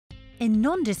In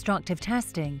non-destructive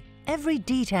testing, every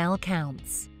detail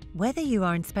counts. Whether you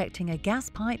are inspecting a gas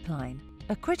pipeline,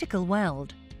 a critical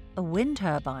weld, a wind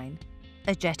turbine,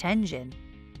 a jet engine,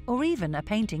 or even a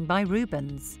painting by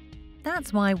Rubens.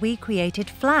 That's why we created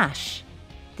Flash.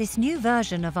 This new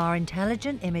version of our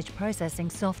intelligent image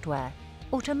processing software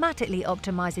automatically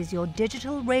optimizes your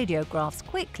digital radiographs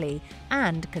quickly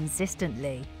and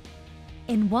consistently.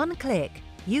 In one click,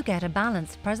 you get a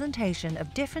balanced presentation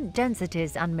of different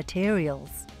densities and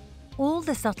materials. All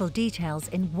the subtle details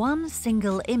in one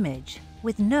single image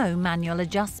with no manual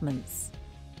adjustments.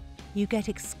 You get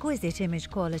exquisite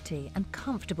image quality and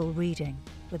comfortable reading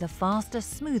with a faster,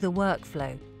 smoother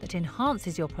workflow that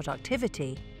enhances your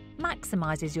productivity,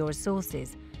 maximizes your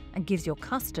resources, and gives your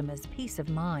customers peace of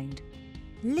mind.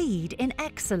 Lead in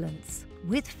excellence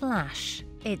with Flash.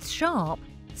 It's sharp,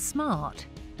 smart,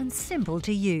 and simple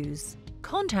to use.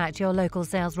 Contact your local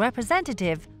sales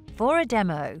representative for a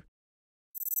demo.